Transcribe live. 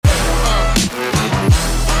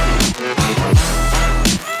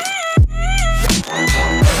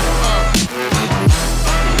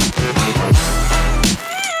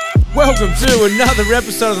Welcome to another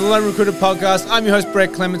episode of the Lone Recruiter Podcast. I'm your host,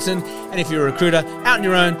 Brett Clementson, and if you're a recruiter out on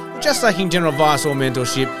your own, or just lacking general advice or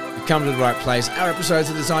mentorship, you've come to the right place. Our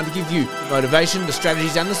episodes are designed to give you the motivation, the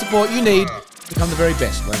strategies, and the support you need to become the very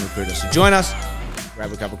best Lone Recruiter. So join us,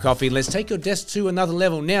 grab a cup of coffee, and let's take your desk to another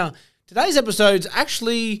level. Now, today's episode's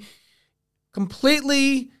actually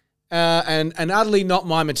completely and utterly not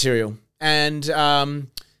my material. And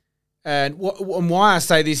why I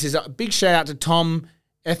say this is a big shout out to Tom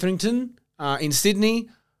Etherington in Sydney.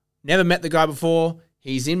 Never met the guy before.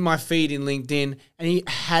 He's in my feed in LinkedIn, and he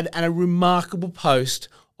had a remarkable post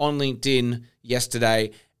on LinkedIn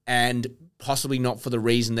yesterday, and possibly not for the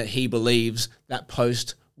reason that he believes that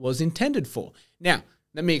post was intended for. Now,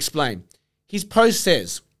 let me explain. His post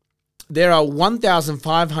says, there are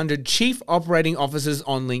 1,500 chief operating officers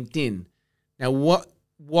on LinkedIn. Now, what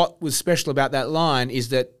was special about that line is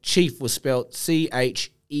that chief was spelled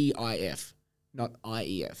C-H-E-I-F, not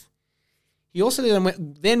I-E-F. He also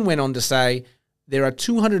then went on to say there are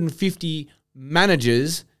 250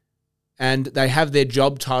 managers and they have their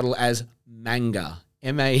job title as Manger,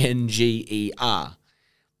 M-A-N-G-E-R.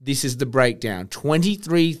 This is the breakdown.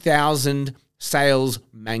 23,000 sales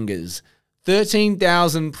mangers,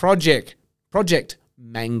 13,000 project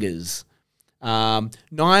mangers,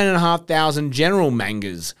 9,500 general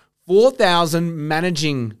mangers, 4,000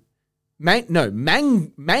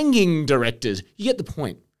 manging directors. You get the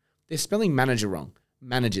point. They're spelling manager wrong.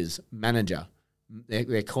 Manager.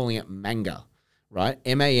 They're calling it manga, right?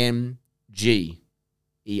 M-A-N-G-E-R-S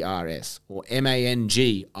or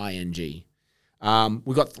M-A-N-G-I-N-G.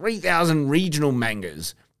 We've got 3,000 regional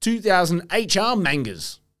mangers, 2,000 HR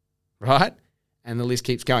mangers, right? And the list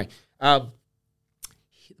keeps going. The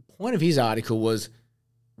point of his article was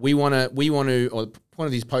or the point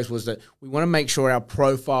of his post was that we want to make sure our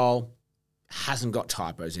profile hasn't got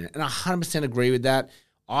typos in it. And I 100% agree with that.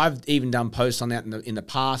 I've even done posts on that in the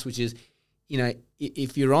past, which is, you know,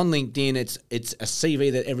 if you're on LinkedIn, it's a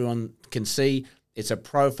CV that everyone can see. It's a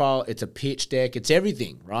profile, it's a pitch deck, it's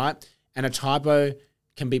everything, right? And a typo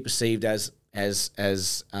can be perceived as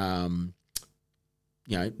you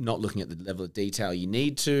know, not looking at the level of detail you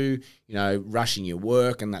need to, you know, rushing your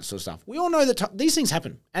work and that sort of stuff. We all know that these things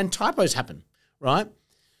happen and typos happen, right?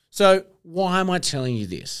 So why am I telling you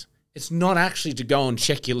this? It's not actually to go and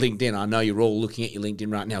check your LinkedIn. I know you're all looking at your LinkedIn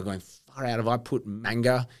right now going, far out, have I put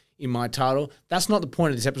manga in my title? That's not the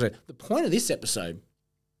point of this episode. The point of this episode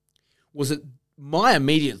was that my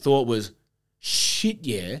immediate thought was, shit,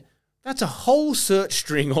 yeah, that's a whole search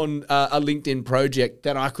string on a LinkedIn project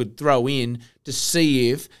that I could throw in to see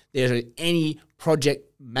if there are any project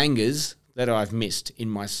mangas that I've missed in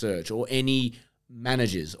my search or any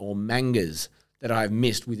managers or mangas that I've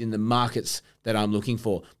missed within the markets that I'm looking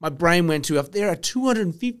for. My brain went to, if there are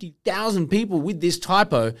 250,000 people with this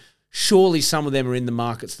typo, surely some of them are in the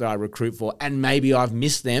markets that I recruit for, and maybe I've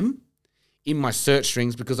missed them in my search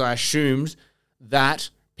strings because I assumed that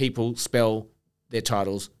people spell their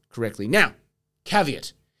titles correctly. Now,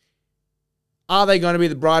 caveat. Are they going to be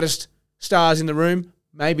the brightest stars in the room?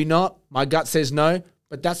 Maybe not. My gut says no,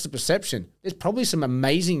 but that's the perception. There's probably some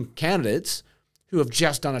amazing candidates who have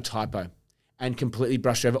just done a typo and completely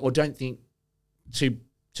brushed over or don't think too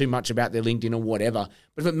much about their LinkedIn or whatever.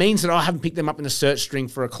 But if it means that I haven't picked them up in a search string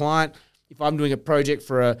for a client, if I'm doing a project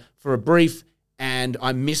for a brief and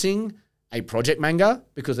I'm missing a project manga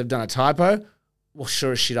because they've done a typo, well,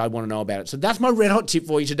 sure as shit, I want to know about it. So that's my red hot tip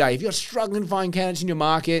for you today. If you're struggling to find candidates in your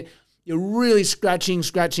market, you're really scratching,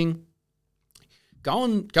 go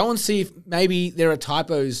and see if maybe there are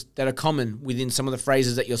typos that are common within some of the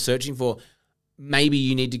phrases that you're searching for. Maybe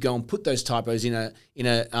you need to go and put those typos in a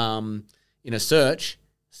search,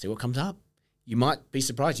 see what comes up. You might be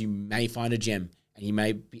surprised. You may find a gem and you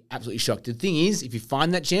may be absolutely shocked. The thing is, if you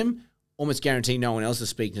find that gem, almost guarantee no one else is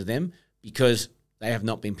speaking to them because they have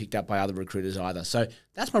not been picked up by other recruiters either. So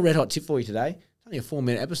that's my red hot tip for you today. It's only a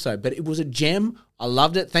 4-minute episode, but it was a gem. I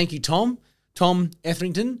loved it. Thank you, Tom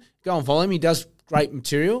Etherington. Go and follow him. He does great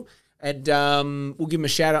material. And we'll give him a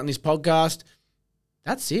shout out on this podcast.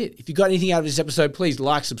 That's it. If you got anything out of this episode, please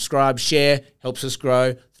like, subscribe, share, helps us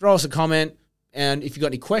grow. Throw us a comment. And if you've got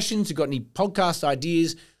any questions, you've got any podcast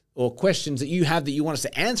ideas or questions that you have that you want us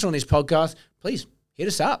to answer on this podcast, please hit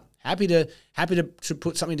us up. Happy to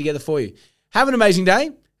put something together for you. Have an amazing day.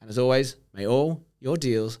 And as always, may all your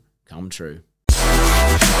deals come true.